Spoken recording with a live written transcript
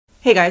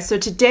Hey guys, so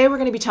today we're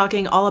going to be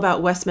talking all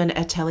about WESTMAN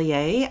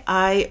Atelier.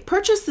 I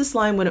purchased this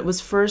line when it was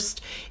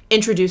first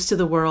introduced to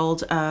the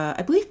world,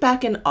 I believe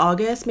back in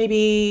August,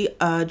 maybe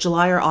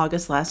July or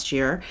August last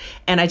year.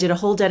 And I did a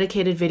whole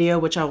dedicated video,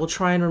 which I will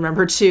try and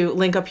remember to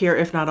link up here.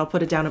 If not, I'll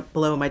put it down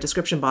below in my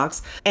description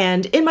box.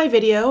 And in my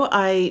video,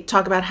 I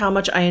talk about how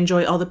much I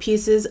enjoy all the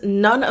pieces.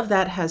 None of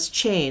that has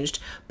changed.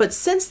 But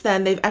since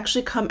then, they've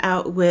actually come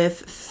out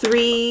with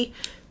 3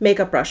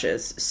 makeup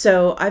brushes.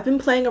 So I've been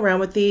playing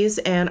around with these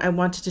and I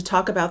wanted to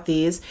talk about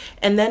these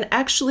and then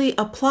actually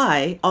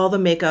apply all the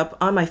makeup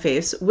on my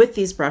face with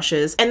these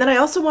brushes. And then I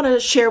also want to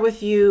share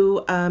with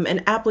you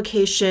an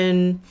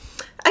application.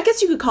 I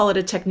guess you could call it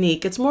a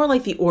technique. It's more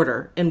like the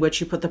order in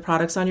which you put the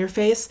products on your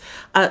face.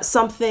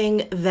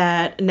 Something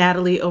that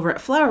Natalie over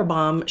at Flower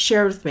Bomb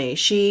shared with me.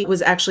 She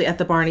was actually at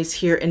the Barney's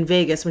here in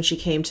Vegas when she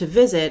came to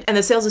visit, and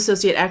the sales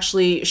associate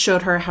actually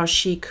showed her how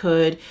she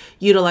could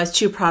utilize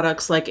 2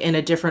 products like in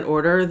a different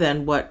order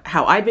than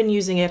how I'd been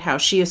using it, how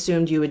she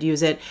assumed you would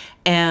use it.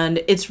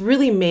 And it's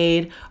really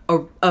made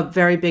a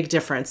very big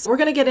difference. We're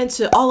gonna get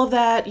into all of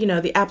that, you know,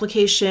 the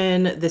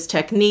application, this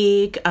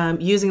technique,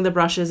 using the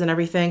brushes and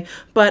everything.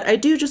 But I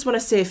do just wanna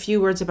say a few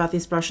words about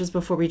these brushes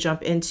before we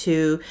jump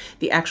into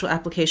the actual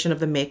application of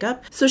the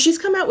makeup. So she's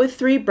come out with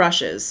 3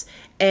 brushes.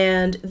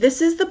 And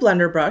this is the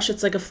blender brush.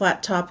 It's like a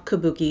flat top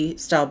kabuki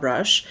style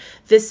brush.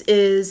 This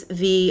is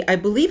I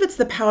believe it's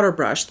the powder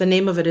brush. The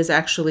name of it is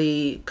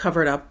actually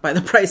covered up by the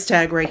price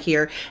tag right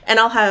here. And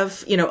I'll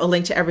have, you know, a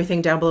link to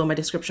everything down below in my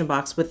description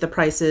box with the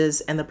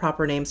prices and the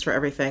proper names for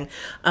everything.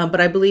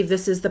 But I believe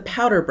this is the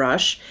powder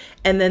brush.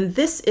 And then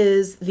this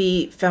is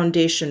the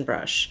foundation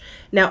brush.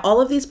 Now, all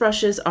of these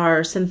brushes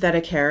are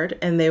synthetic haired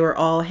and they were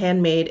all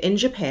handmade in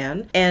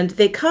Japan, and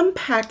they come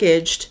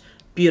packaged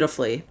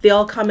beautifully. They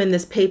all come in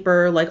this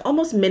paper, like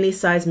almost mini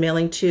size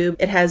mailing tube.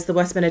 It has the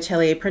WESTMAN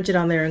Atelier printed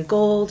on there in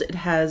gold. It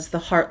has the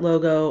heart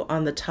logo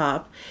on the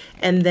top.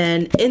 And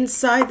then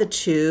inside the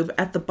tube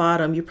at the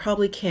bottom, you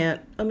probably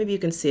can't, oh, maybe you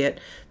can see it.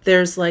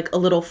 There's like a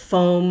little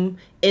foam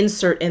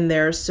insert in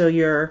there. So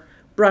your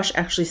brush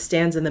actually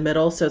stands in the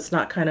middle, so it's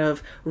not kind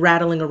of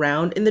rattling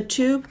around in the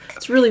tube.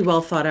 It's really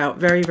well thought out,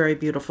 very, very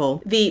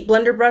beautiful. The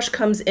blender brush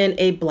comes in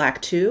a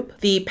black tube.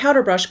 The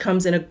powder brush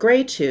comes in a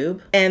gray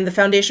tube, and the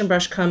foundation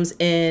brush comes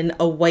in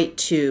a white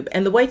tube.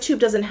 And the white tube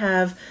doesn't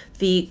have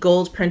the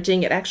gold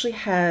printing. It actually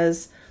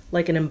has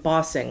like an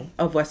embossing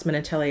of WESTMAN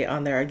Atelier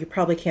on there. You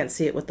probably can't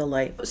see it with the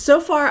light. So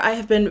far, I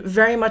have been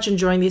very much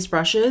enjoying these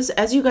brushes.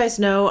 As you guys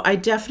know, I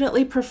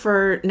definitely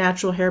prefer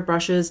natural hair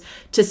brushes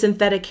to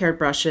synthetic hair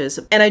brushes.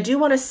 And I do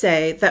want to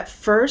say that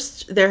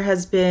first, there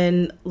has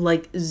been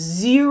like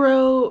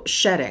 0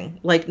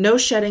 shedding, like no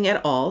shedding at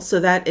all. So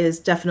that is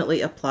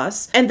definitely a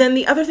plus. And then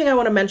the other thing I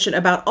want to mention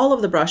about all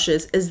of the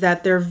brushes is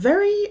that they're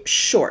very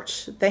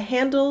short. The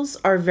handles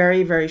are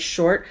very, very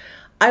short.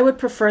 I would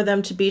prefer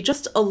them to be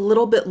just a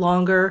little bit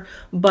longer,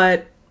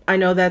 but I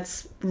know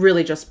that's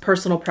really just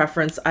personal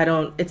preference.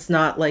 It's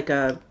not like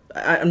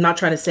I'm not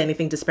trying to say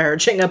anything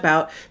disparaging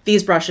about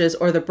these brushes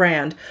or the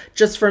brand.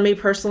 Just for me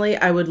personally,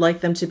 I would like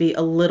them to be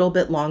a little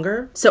bit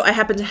longer. So I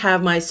happen to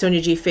have my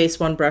Sonia G Face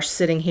One brush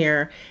sitting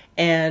here,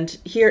 and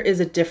here is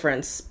a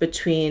difference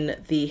between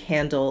the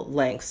handle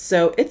lengths.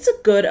 So it's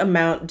a good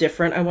amount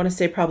different. I want to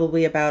say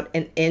probably about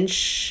 1.5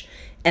 inches.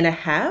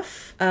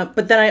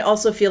 But then I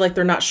also feel like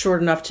they're not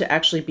short enough to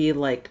actually be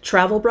like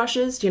travel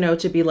brushes, you know,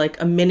 to be like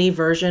a mini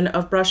version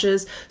of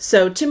brushes.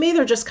 So to me,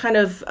 they're just kind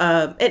of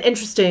an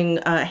interesting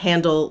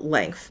handle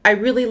length. I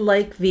really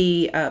like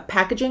the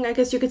packaging, I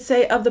guess you could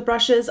say, of the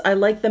brushes. I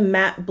like the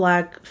matte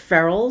black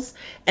ferrules,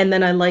 and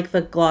then I like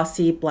the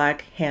glossy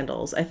black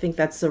handles. I think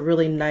that's a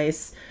really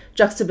nice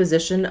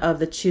juxtaposition of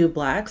the 2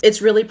 blacks.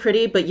 It's really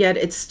pretty, but yet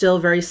it's still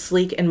very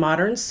sleek and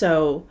modern.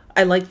 So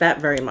I like that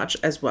very much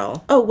as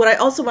well. Oh, what I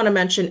also want to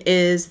mention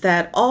is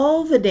that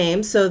all the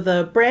names, so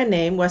the brand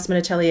name, WESTMAN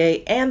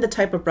Atelier, and the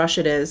type of brush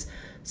it is,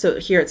 so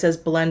here it says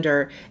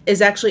blender,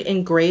 is actually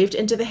engraved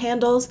into the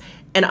handles.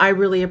 And I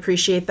really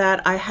appreciate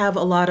that. I have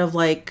a lot of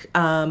like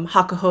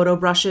Hakuhodo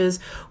brushes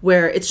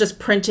where it's just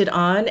printed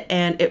on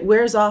and it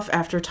wears off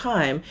after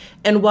time.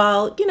 And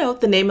while, you know,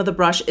 the name of the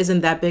brush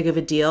isn't that big of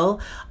a deal,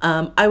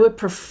 I would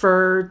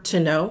prefer to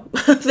know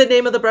the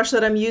name of the brush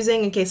that I'm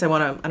using in case I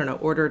want to, I don't know,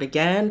 order it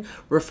again,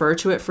 refer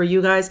to it for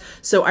you guys.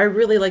 So I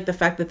really like the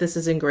fact that this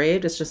is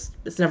engraved.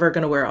 It's never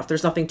going to wear off.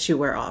 There's nothing to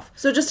wear off.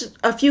 So just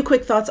a few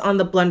quick thoughts on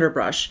the blender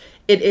brush.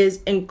 It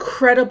is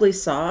incredibly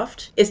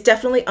soft. It's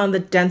definitely on the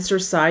denser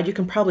side. You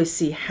can probably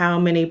see how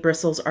many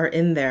bristles are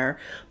in there.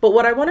 But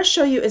what I want to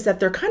show you is that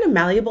they're kind of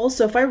malleable.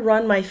 So if I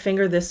run my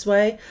finger this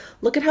way,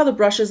 look at how the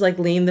brushes like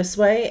lean this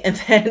way. And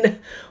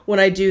then when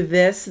I do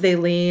this, they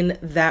lean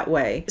that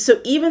way.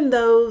 So even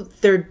though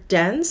they're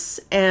dense,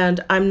 and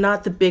I'm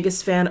not the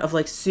biggest fan of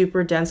like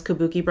super dense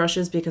kabuki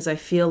brushes because I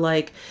feel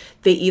like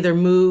they either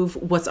move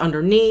what's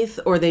underneath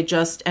or they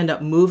just end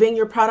up moving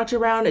your product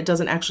around. It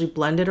doesn't actually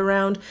blend it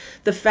around.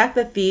 The fact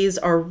that these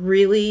are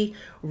really,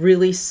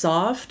 really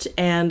soft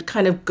and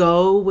kind of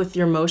go with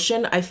your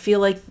motion, I feel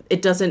like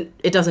it doesn't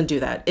do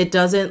that. It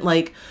doesn't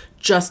like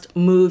just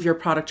move your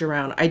product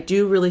around. I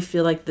do really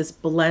feel like this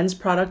blends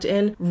product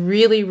in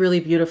really, really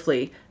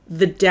beautifully.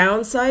 The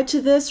downside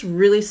to this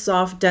really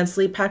soft,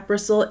 densely packed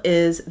bristle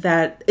is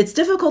that it's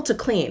difficult to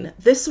clean.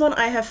 This one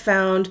I have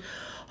found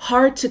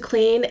hard to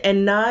clean,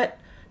 and not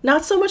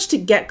so much to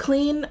get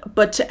clean,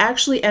 but to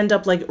actually end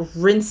up like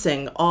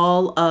rinsing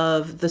all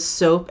of the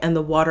soap and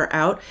the water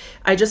out.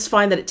 I just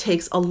find that it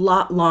takes a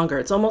lot longer.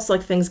 It's almost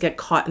like things get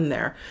caught in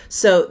there.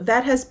 So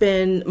that has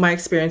been my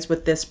experience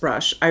with this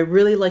brush. I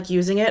really like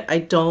using it. I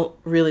don't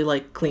really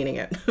like cleaning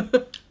it.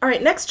 All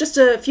right, next, just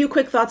a few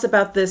quick thoughts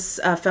about this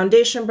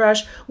foundation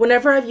brush.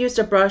 Whenever I've used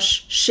a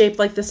brush shaped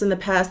like this in the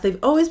past,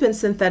 they've always been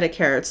synthetic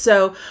haired.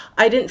 So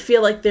I didn't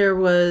feel like there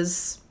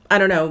was, I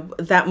don't know,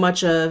 that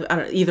much of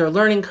either a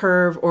learning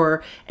curve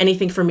or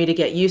anything for me to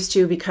get used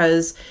to,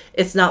 because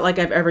it's not like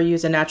I've ever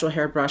used a natural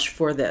hair brush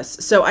for this.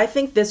 So I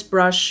think this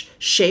brush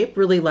shape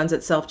really lends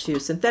itself to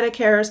synthetic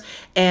hairs,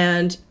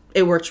 and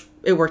it worked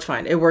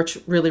fine. It worked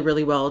really,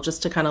 really well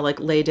just to kind of like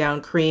lay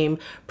down cream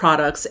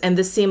products. And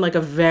this seemed like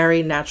a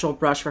very natural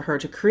brush for her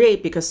to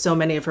create because so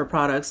many of her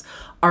products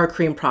are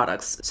cream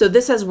products. So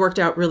this has worked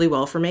out really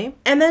well for me.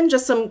 And then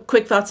just some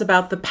quick thoughts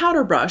about the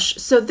powder brush.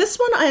 So this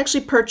one I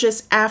actually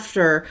purchased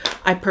after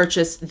I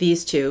purchased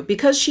these two,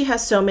 because she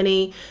has so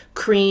many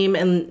cream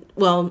and,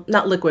 well,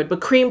 not liquid,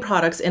 but cream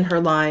products in her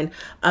line.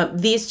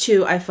 These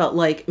two I felt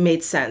like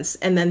made sense.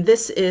 And then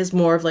this is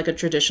more of like a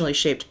traditionally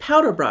shaped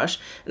powder brush.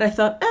 And I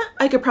thought,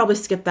 I could probably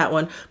skip that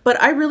one.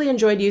 But I really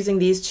enjoyed using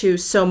these two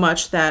so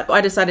much that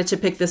I decided to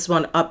pick this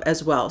one up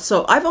as well.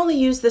 So I've only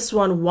used this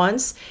one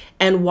once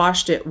and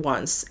washed it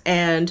once,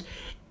 and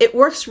it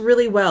works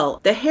really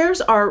well. The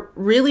hairs are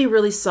really,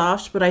 really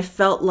soft, but I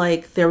felt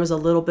like there was a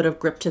little bit of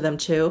grip to them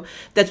too.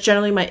 That's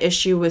generally my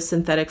issue with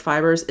synthetic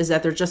fibers, is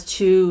that they're just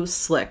too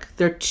slick.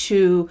 They're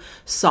too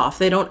soft.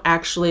 They don't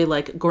actually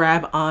like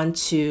grab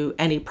onto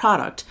any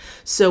product.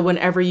 So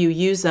whenever you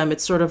use them,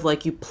 it's sort of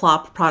like you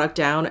plop product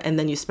down and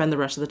then you spend the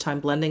rest of the time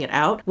blending it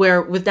out.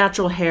 Where with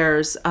natural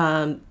hairs,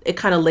 it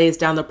kind of lays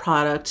down the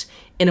product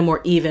in a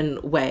more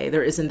even way.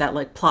 There isn't that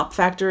like plop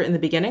factor in the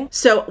beginning.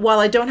 So while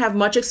I don't have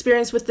much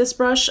experience with this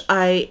brush,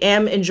 I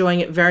am enjoying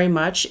it very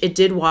much. It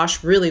did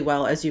wash really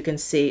well, as you can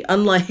see,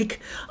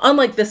 unlike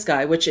this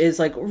guy, which is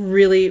like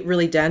really,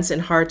 really dense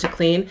and hard to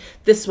clean.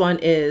 This one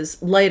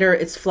is lighter,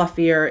 it's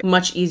fluffier,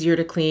 much easier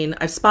to clean.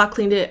 I've spot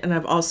cleaned it, and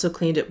I've also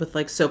cleaned it with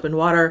like soap and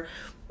water.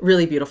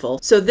 Really beautiful.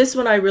 So this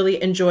one I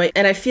really enjoy,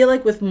 and I feel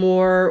like with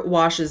more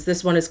washes,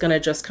 this one is gonna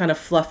just kind of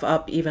fluff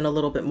up even a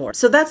little bit more.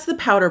 So that's the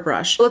powder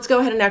brush. Let's go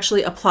ahead and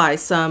actually apply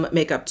some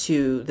makeup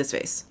to this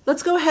face.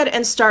 Let's go ahead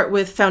and start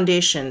with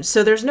foundation.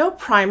 So there's no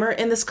primer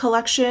in this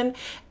collection,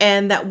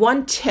 and that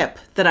one tip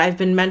that I've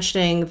been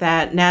mentioning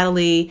that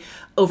Natalie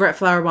over at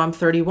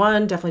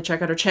Flowerbomb31, definitely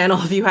check out her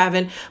channel if you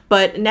haven't,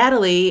 but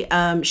Natalie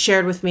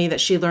shared with me that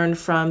she learned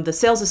from the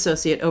sales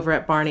associate over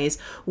at Barney's,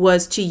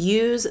 was to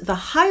use the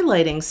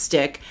highlighting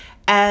stick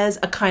as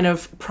a kind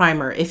of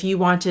primer if you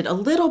wanted a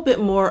little bit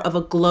more of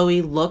a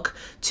glowy look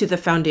to the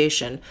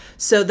foundation.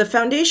 So the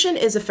foundation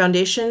is a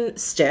foundation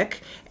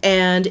stick,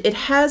 and it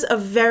has a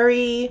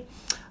very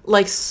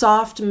like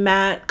soft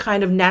matte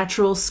kind of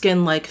natural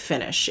skin-like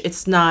finish.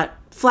 It's not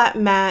flat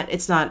matte,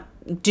 it's not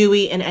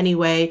dewy in any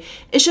way.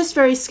 It's just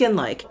very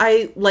skin-like.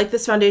 I like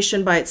this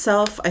foundation by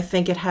itself. I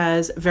think it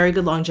has very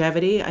good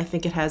longevity. I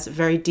think it has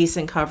very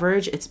decent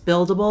coverage. It's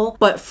buildable.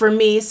 But for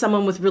me,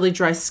 someone with really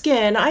dry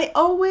skin, I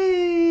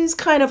always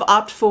kind of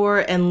opt for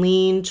and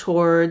lean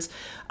towards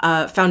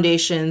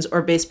foundations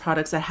or base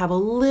products that have a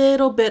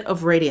little bit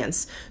of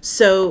radiance.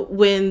 So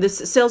when this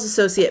sales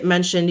associate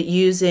mentioned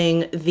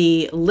using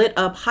the lit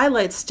up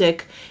highlight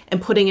stick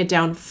and putting it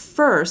down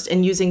first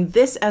and using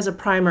this as a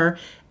primer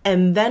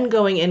and then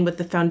going in with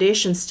the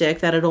foundation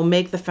stick, that it'll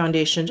make the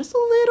foundation just a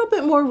little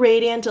bit more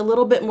radiant, a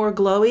little bit more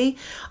glowy,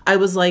 I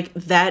was like,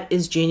 that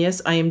is genius.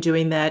 I am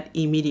doing that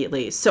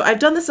immediately. So I've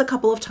done this a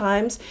couple of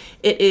times.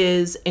 It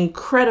is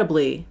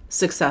incredibly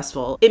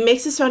successful. It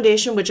makes this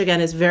foundation, which again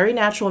is very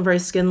natural and very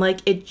skin-like,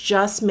 it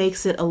just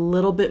makes it a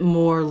little bit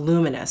more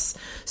luminous.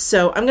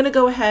 So I'm gonna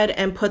go ahead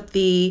and put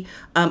the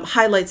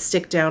highlight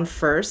stick down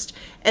first.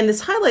 And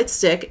this highlight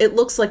stick, it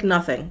looks like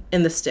nothing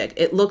in the stick.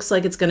 It looks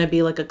like it's gonna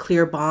be like a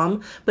clear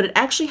balm, but it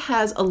actually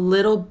has a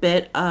little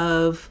bit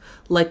of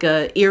like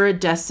a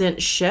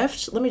iridescent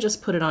shift. Let me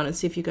just put it on and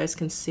see if you guys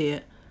can see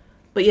it.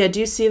 But yeah, do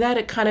you see that?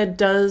 It kind of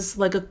does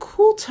like a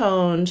cool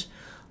toned,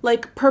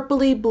 like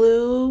purpley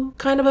blue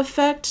kind of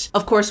effect.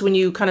 Of course, when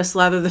you kind of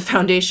slather the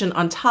foundation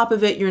on top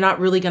of it, you're not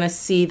really gonna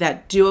see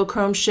that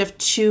duochrome shift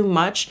too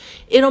much.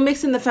 It'll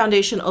mix in the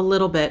foundation a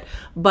little bit,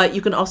 but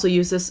you can also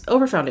use this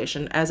over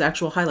foundation as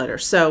actual highlighter.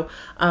 So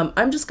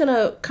I'm just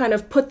gonna kind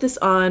of put this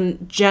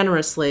on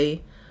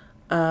generously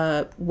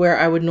where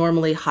I would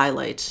normally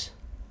highlight.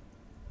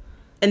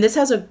 And this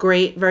has a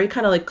great, very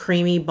kind of like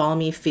creamy,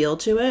 balmy feel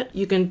to it.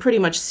 You can pretty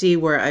much see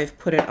where I've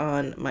put it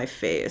on my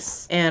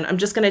face. And I'm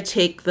just gonna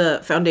take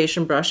the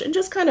foundation brush and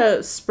just kind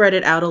of spread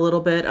it out a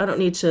little bit. I don't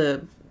need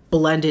to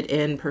blend it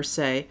in per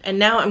se. And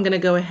now I'm gonna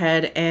go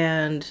ahead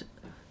and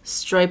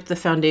stripe the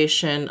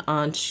foundation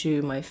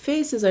onto my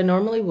face as I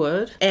normally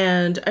would.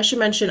 And I should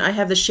mention I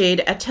have the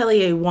shade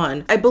Atelier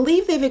 1. I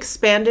believe they've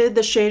expanded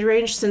the shade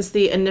range since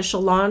the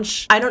initial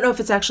launch. I don't know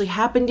if it's actually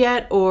happened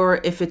yet or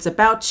if it's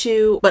about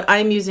to, but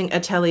I'm using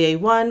Atelier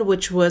 1,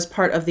 which was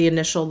part of the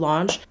initial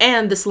launch.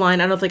 And this line,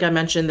 I don't think I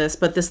mentioned this,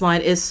 but this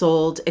line is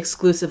sold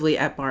exclusively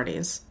at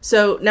Barney's.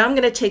 So now I'm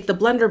going to take the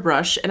blender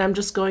brush and I'm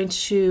just going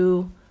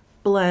to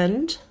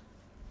blend.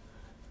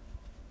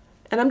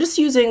 And I'm just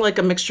using like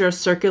a mixture of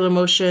circular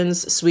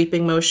motions,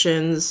 sweeping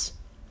motions.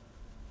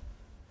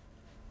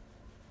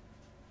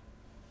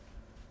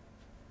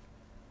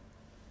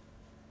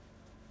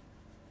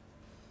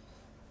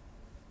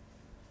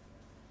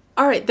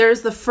 All right,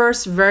 there's the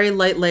first very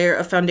light layer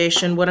of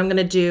foundation. What I'm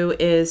gonna do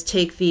is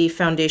take the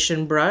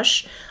foundation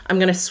brush. I'm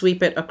gonna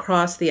sweep it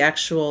across the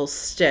actual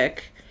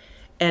stick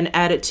and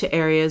add it to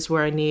areas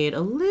where I need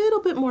a little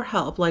bit more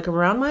help, like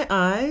around my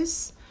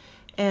eyes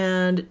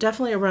and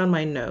definitely around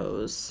my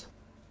nose.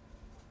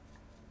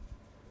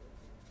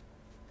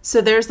 So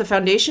there's the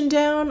foundation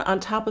down on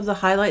top of the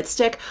highlight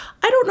stick.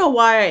 I don't know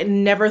why I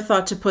never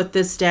thought to put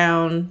this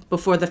down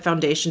before the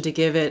foundation to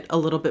give it a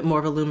little bit more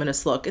of a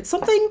luminous look. It's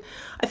something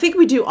I think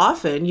we do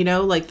often, you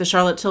know, like the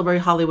Charlotte Tilbury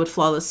Hollywood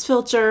Flawless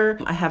Filter.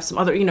 I have some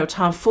other, you know,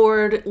 Tom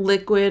Ford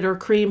liquid or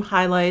cream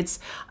highlights.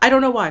 I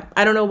don't know why.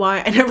 I don't know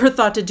why. I never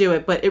thought to do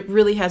it, but it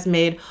really has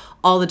made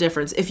all the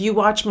difference. If you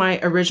watch my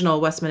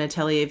original Westman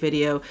Atelier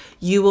video,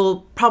 you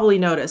will probably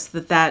notice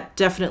that that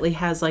definitely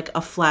has like a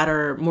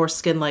flatter, more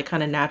skin-like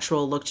kind of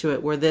natural look to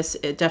it, where this,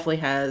 it definitely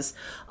has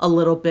a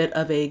little bit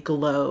of a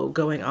glow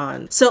going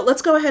on. So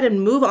let's go ahead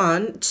and move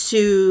on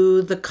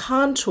to the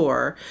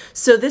contour.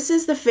 So this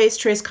is the Face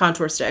Trace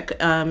Contour Stick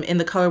in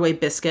the colorway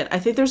Biscuit. I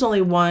think there's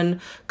only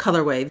one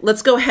colorway.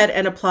 Let's go ahead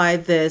and apply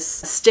this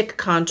stick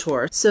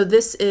contour. So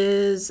this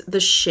is the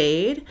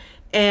shade,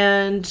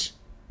 and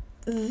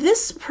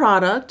this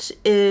product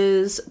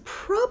is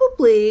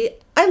probably,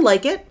 I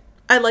like it.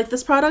 I like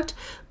this product,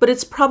 but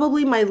it's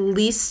probably my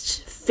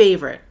least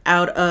favorite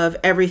out of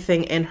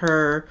everything in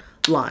her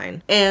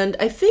line. And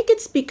I think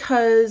it's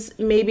because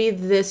maybe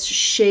this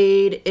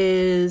shade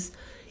is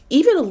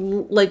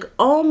even like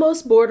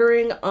almost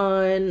bordering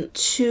on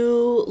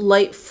too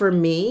light for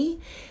me.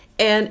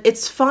 And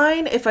it's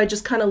fine if I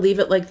just kind of leave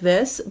it like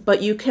this,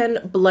 but you can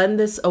blend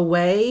this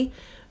away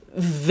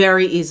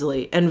very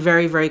easily and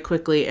very, very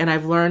quickly. And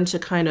I've learned to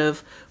kind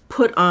of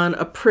put on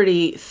a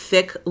pretty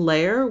thick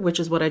layer, which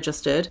is what I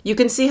just did. You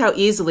can see how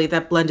easily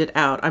that blended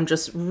out. I'm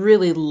just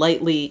really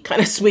lightly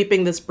kind of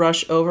sweeping this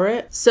brush over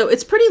it. So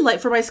it's pretty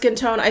light for my skin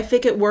tone. I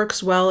think it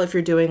works well if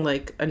you're doing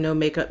like a no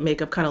makeup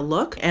kind of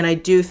look. And I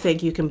do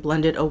think you can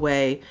blend it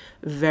away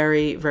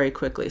very, very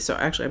quickly. So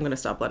actually I'm gonna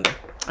stop blending.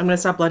 I'm gonna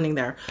stop blending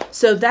there.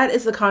 So that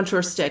is the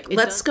contour stick.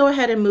 Let's go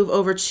ahead and move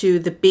over to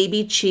the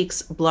Baby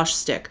Cheeks blush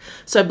stick.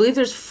 So I believe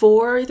there's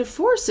either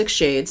four or six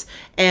shades,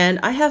 and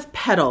I have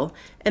Petal.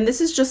 And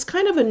this is just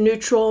kind of a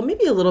neutral,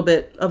 maybe a little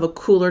bit of a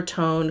cooler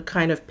tone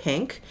kind of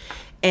pink.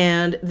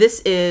 And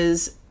this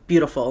is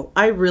beautiful.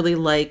 I really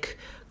like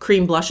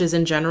cream blushes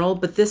in general,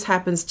 but this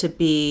happens to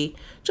be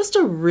just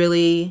a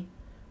really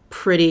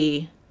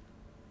pretty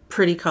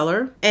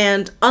color.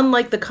 And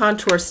unlike the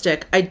contour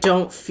stick, I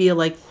don't feel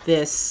like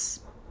this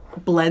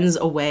blends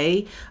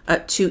away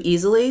too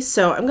easily.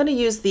 So I'm gonna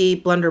use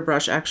the blender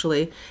brush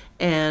actually,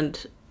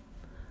 and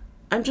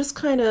I'm just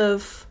kind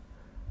of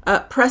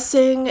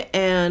pressing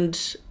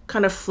and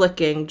kind of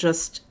flicking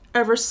just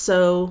ever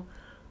so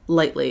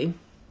lightly.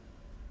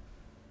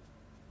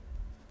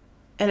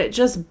 And it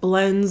just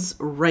blends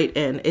right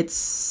in. It's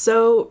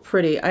so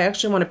pretty. I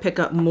actually want to pick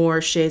up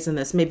more shades in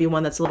this, maybe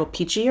one that's a little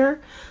peachier.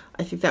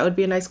 I think that would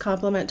be a nice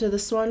compliment to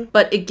this one.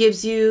 But it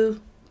gives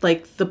you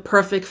like the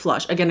perfect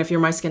flush. Again, if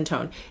you're my skin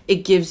tone,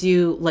 it gives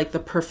you like the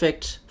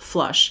perfect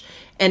flush.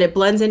 And it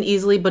blends in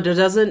easily, but it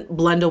doesn't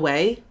blend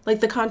away like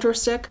the contour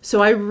stick.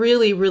 So I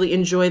really, really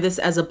enjoy this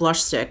as a blush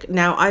stick.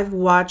 Now, I've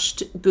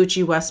watched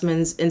Gucci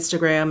Westman's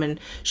Instagram, and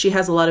she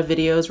has a lot of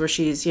videos where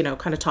she's, you know,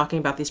 kind of talking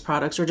about these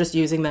products or just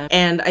using them.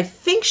 And I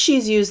think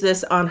she's used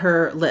this on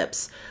her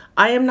lips.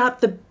 I am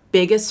not the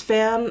biggest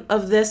fan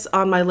of this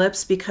on my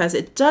lips because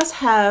it does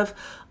have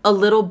a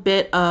little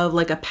bit of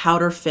like a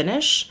powder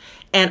finish.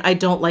 And I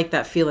don't like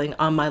that feeling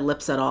on my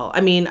lips at all.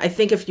 I mean, I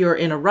think if you're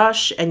in a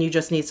rush and you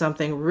just need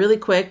something really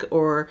quick,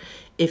 or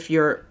if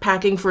you're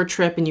packing for a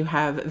trip and you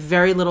have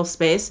very little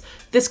space,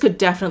 this could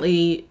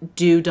definitely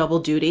do double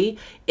duty.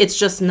 It's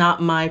just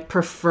not my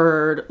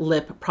preferred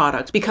lip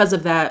product because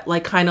of that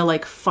like kind of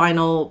like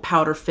final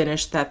powder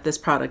finish that this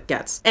product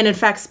gets. And in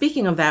fact,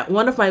 speaking of that,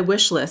 one of my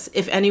wish lists,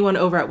 if anyone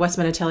over at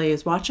Westman Atelier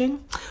is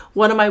watching,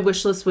 one of my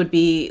wish lists would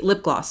be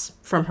lip gloss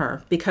from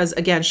her, because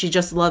again, she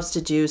just loves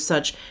to do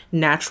such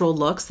natural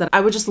looks that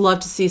I would just love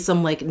to see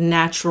some like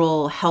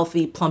natural,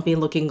 healthy, plumpy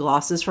looking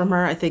glosses from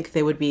her. I think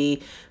they would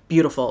be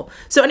beautiful.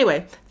 So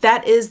anyway,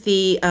 that is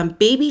the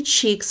Baby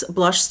Cheeks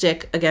blush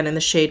stick, again in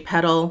the shade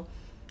Petal.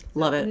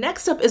 Love it.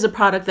 Next up is a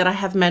product that I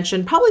have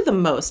mentioned probably the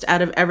most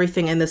out of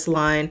everything in this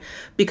line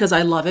because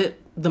I love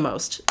it the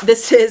most.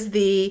 This is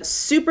the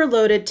Super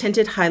Loaded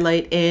Tinted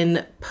Highlight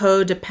in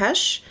Peau de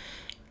Pêche,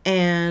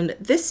 and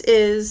this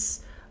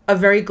is a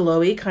very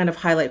glowy kind of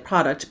highlight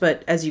product,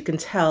 but as you can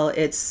tell,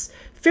 it's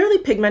fairly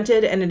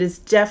pigmented and it is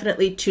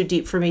definitely too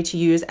deep for me to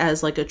use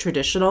as like a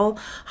traditional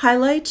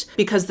highlight.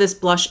 Because this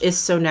blush is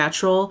so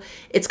natural,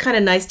 it's kind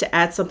of nice to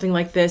add something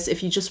like this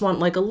if you just want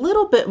like a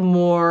little bit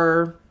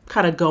more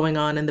kind of going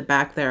on in the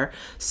back there.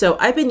 So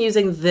I've been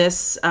using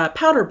this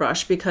powder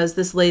brush because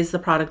this lays the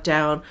product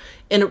down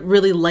in a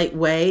really light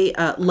way,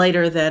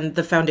 lighter than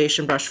the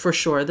foundation brush for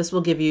sure. This will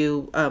give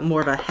you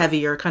more of a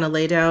heavier kind of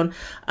lay down.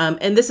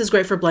 And this is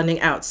great for blending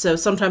out. So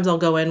sometimes I'll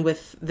go in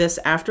with this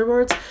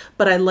afterwards,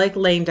 but I like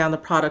laying down the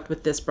product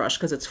with this brush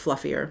because it's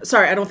fluffier.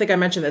 Sorry, I don't think I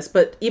mentioned this,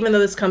 but even though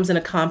this comes in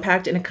a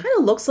compact and it kind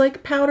of looks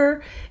like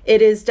powder,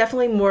 it is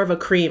definitely more of a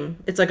cream.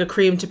 It's like a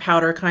cream to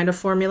powder kind of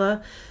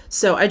formula.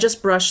 So I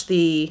just brush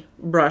the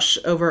brush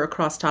over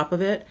across top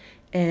of it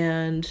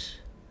and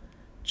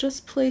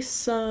just place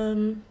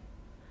some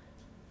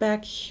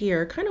back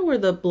here, kind of where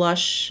the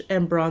blush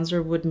and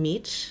bronzer would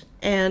meet.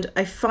 And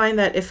I find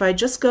that if I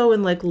just go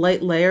in like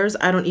light layers,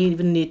 I don't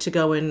even need to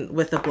go in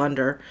with a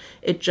blender.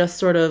 It just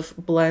sort of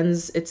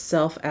blends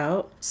itself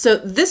out. So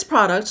this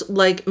product,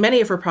 like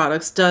many of her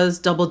products, does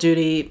double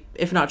duty,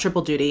 if not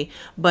triple duty.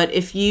 But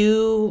if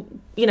you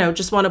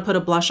just want to put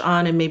a blush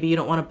on and maybe you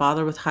don't want to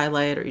bother with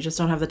highlight, or you just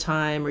don't have the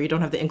time, or you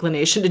don't have the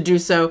inclination to do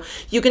so,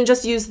 you can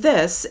just use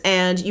this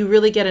and you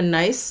really get a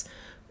nice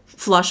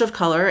flush of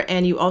color,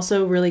 and you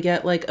also really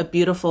get like a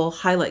beautiful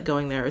highlight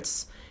going there.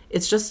 It's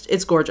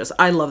gorgeous.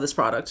 I love this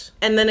product.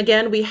 And then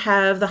again, we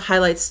have the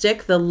highlight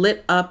stick, the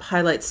lit up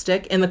highlight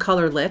stick in the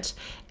color Lit.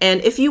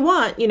 And if you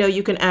want,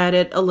 you can add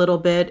it a little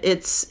bit.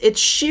 It's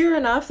sheer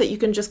enough that you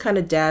can just kind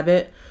of dab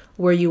it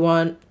where you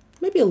want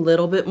maybe a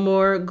little bit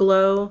more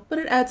glow, but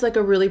it adds like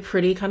a really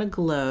pretty kind of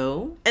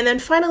glow. And then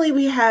finally,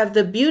 we have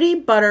the Beauty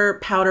Butter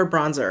Powder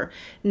Bronzer.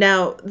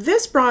 Now,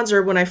 this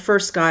bronzer, when I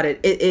first got it,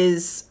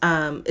 it's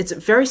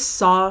very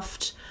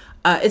soft.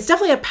 It's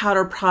definitely a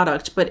powder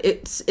product, but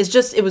it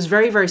was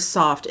very, very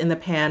soft in the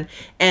pan.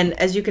 And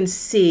as you can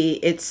see,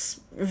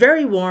 it's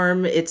very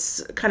warm.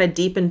 It's kind of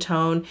deep in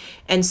tone.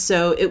 And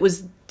so it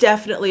was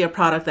definitely a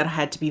product that I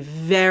had to be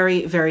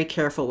very, very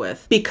careful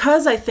with.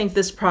 Because I think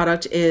this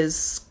product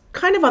is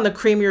kind of on the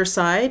creamier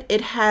side,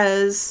 it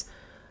has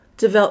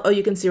developed, oh,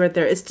 you can see right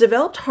there, it's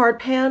developed hard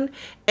pan,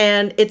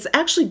 and it's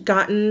actually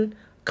gotten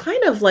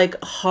kind of like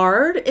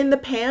hard in the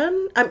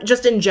pan,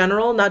 just in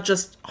general, not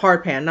just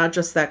hard pan, not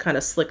just that kind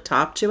of slick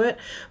top to it,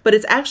 but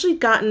it's actually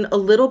gotten a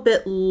little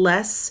bit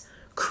less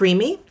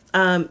creamy.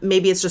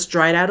 Maybe it's just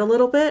dried out a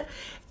little bit.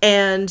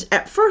 And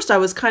at first I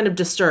was kind of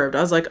disturbed.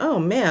 I was like, oh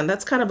man,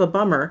 that's kind of a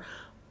bummer.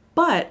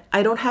 But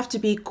I don't have to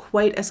be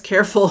quite as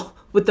careful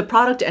with the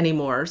product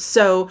anymore.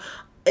 So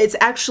it's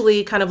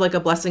actually kind of like a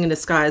blessing in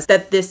disguise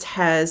that this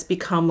has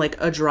become like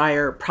a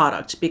drier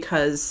product,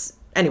 because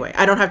anyway,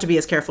 I don't have to be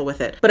as careful with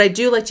it. But I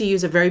do like to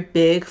use a very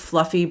big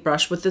fluffy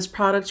brush with this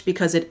product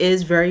because it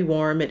is very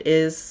warm. It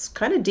is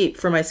kind of deep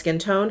for my skin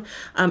tone.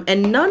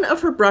 And none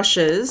of her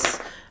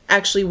brushes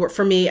actually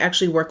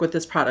work with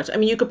this product. I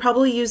mean, you could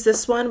probably use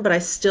this one, but I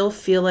still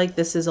feel like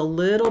this is a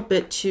little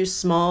bit too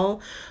small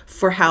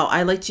for how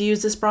I like to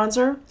use this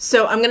bronzer.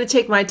 So I'm going to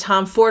take my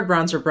Tom Ford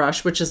bronzer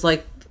brush, which is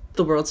like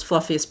the world's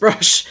fluffiest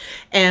brush,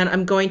 and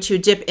I'm going to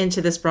dip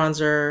into this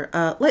bronzer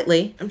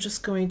lightly. I'm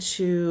just going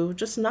to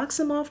knock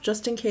some off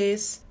just in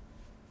case.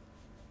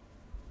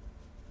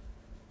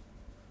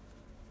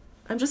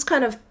 I'm just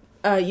kind of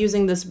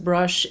using this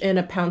brush in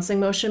a pouncing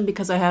motion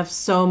because I have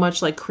so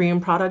much like cream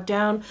product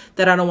down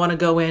that I don't want to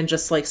go in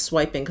just like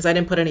swiping because I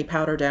didn't put any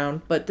powder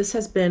down. But this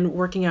has been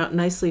working out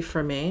nicely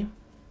for me.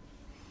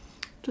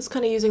 Just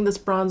kind of using this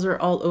bronzer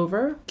all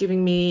over,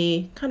 giving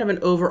me kind of an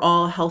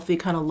overall healthy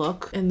kind of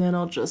look. And then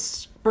I'll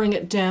just bring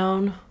it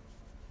down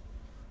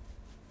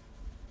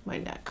my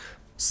neck.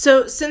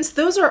 So since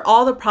those are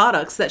all the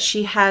products that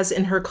she has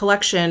in her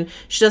collection,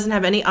 she doesn't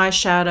have any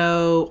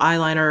eyeshadow,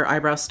 eyeliner,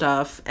 eyebrow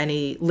stuff,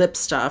 any lip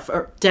stuff,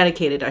 or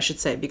dedicated, I should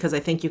say, because I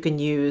think you can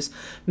use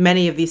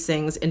many of these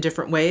things in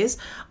different ways.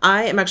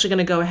 I am actually going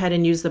to go ahead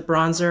and use the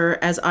bronzer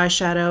as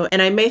eyeshadow,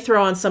 and I may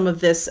throw on some of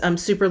this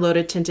Super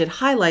Loaded Tinted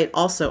Highlight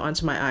also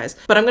onto my eyes.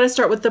 But I'm going to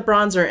start with the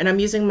bronzer, and I'm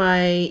using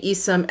my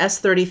Esam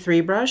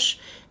S33 brush,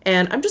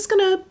 and I'm just going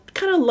to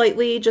kind of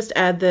lightly just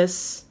add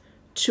this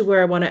to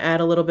where I want to add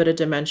a little bit of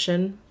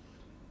dimension.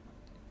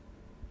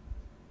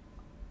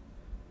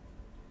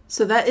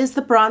 So that is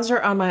the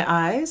bronzer on my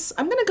eyes.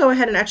 I'm going to go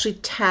ahead and actually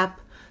tap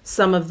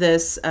some of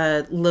this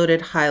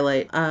loaded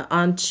highlight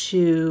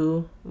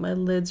onto my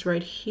lids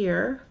right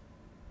here.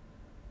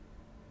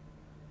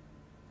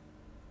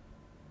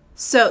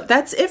 So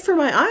that's it for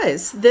my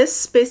eyes.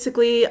 This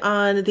basically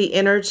on the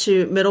inner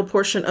to middle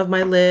portion of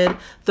my lid,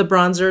 the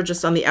bronzer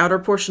just on the outer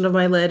portion of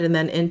my lid, and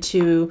then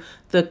into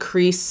the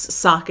crease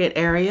socket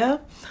area.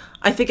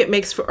 I think it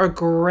makes for a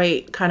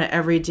great kind of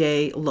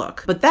everyday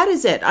look. But that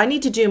is it. I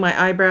need to do my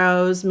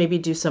eyebrows, maybe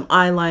do some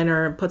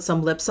eyeliner and put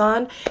some lips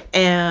on,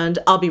 and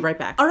I'll be right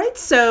back. All right,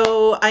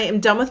 so I am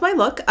done with my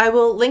look. I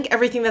will link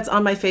everything that's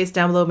on my face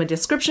down below in my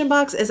description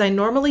box as I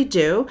normally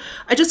do.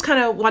 I just kind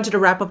of wanted to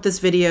wrap up this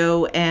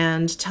video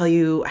and tell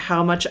you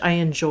how much I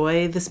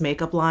enjoy this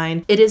makeup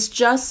line. It is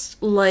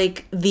just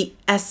like the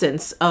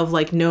essence of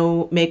like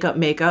no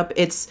makeup.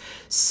 It's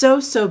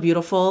so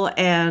beautiful,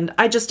 and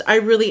I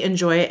really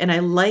enjoy it, and I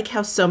like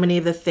how so many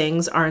of the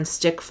things are in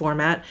stick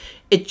format.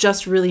 It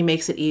just really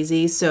makes it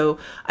easy. So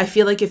I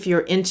feel like if you're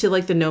into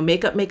like the no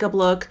makeup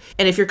look,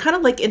 and if you're kind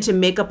of like into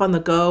makeup on the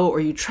go, or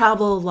you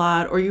travel a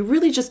lot, or you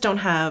really just don't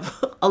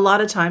have a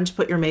lot of time to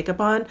put your makeup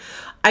on,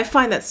 I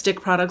find that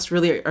stick products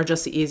really are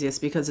just the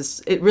easiest,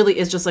 because it really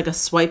is just like a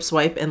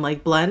swipe and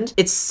like blend.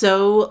 It's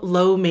so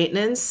low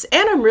maintenance,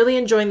 and I'm really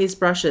enjoying these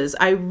brushes.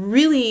 I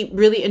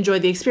really enjoy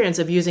the experience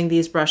of using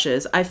these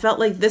brushes. I felt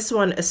like this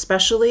one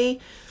especially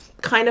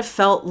kind of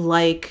felt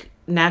like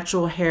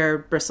natural hair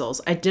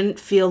bristles. I didn't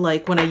feel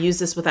like when I used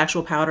this with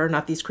actual powder,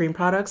 not these cream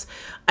products,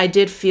 I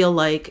did feel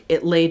like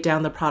it laid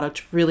down the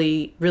product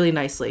really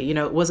nicely. You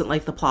know, it wasn't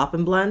like the plop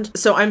and blend.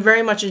 So I'm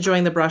very much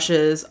enjoying the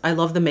brushes. I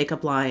love the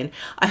makeup line.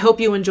 I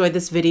hope you enjoyed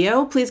this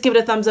video. Please give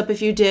it a thumbs up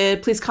if you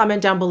did. Please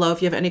comment down below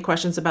if you have any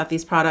questions about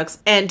these products.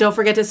 And don't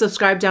forget to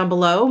subscribe down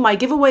below. My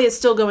giveaway is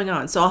still going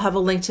on, so I'll have a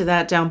link to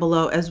that down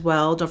below as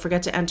well. Don't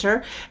forget to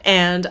enter,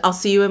 and I'll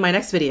see you in my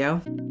next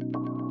video.